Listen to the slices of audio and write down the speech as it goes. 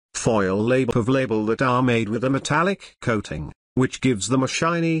foil label that are made with a metallic coating, which gives them a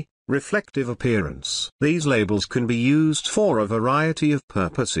shiny, reflective appearance. These labels can be used for a variety of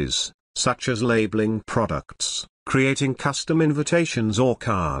purposes, such as labeling products, creating custom invitations or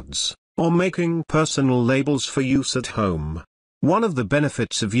cards, or making personal labels for use at home. One of the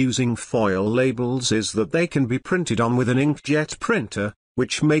benefits of using foil labels is that they can be printed on with an inkjet printer,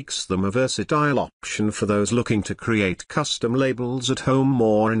 which makes them a versatile option for those looking to create custom labels at home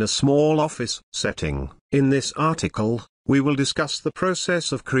or in a small office setting. In this article, we will discuss the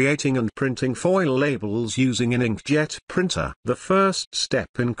process of creating and printing foil labels using an inkjet printer. The first step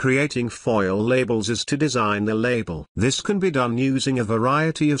in creating foil labels is to design the label. This can be done using a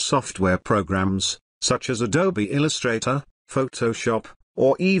variety of software programs, such as Adobe Illustrator, Photoshop,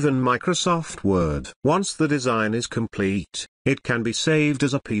 or even Microsoft Word. Once the design is complete, it can be saved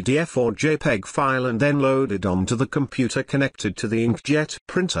as a PDF or JPEG file and then loaded onto the computer connected to the inkjet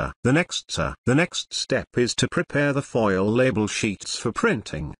printer. The next step is to prepare the foil label sheets for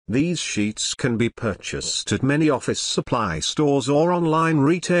printing. These sheets can be purchased at many office supply stores or online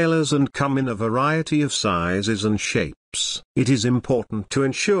retailers and come in a variety of sizes and shapes. It is important to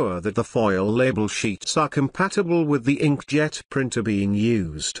ensure that the foil label sheets are compatible with the inkjet printer being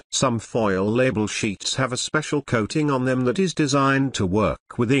used. Some foil label sheets have a special coating on them that is designed to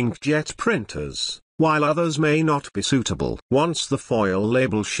work with inkjet printers, while others may not be suitable. Once the foil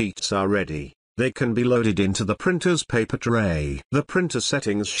label sheets are ready, they can be loaded into the printer's paper tray. The printer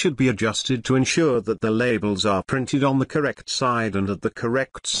settings should be adjusted to ensure that the labels are printed on the correct side and at the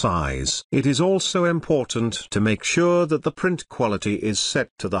correct size. It is also important to make sure that the print quality is set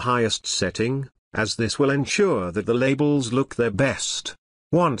to the highest setting, as this will ensure that the labels look their best.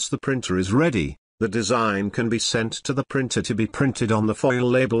 Once the printer is ready, the design can be sent to the printer to be printed on the foil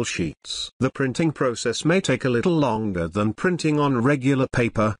label sheets. The printing process may take a little longer than printing on regular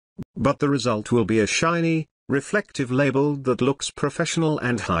paper, but the result will be a shiny, reflective label that looks professional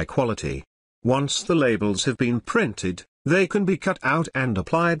and high quality. Once the labels have been printed, they can be cut out and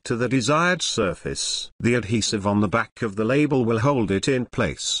applied to the desired surface. The adhesive on the back of the label will hold it in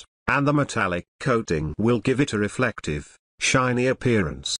place, and the metallic coating will give it a reflective, shiny appearance.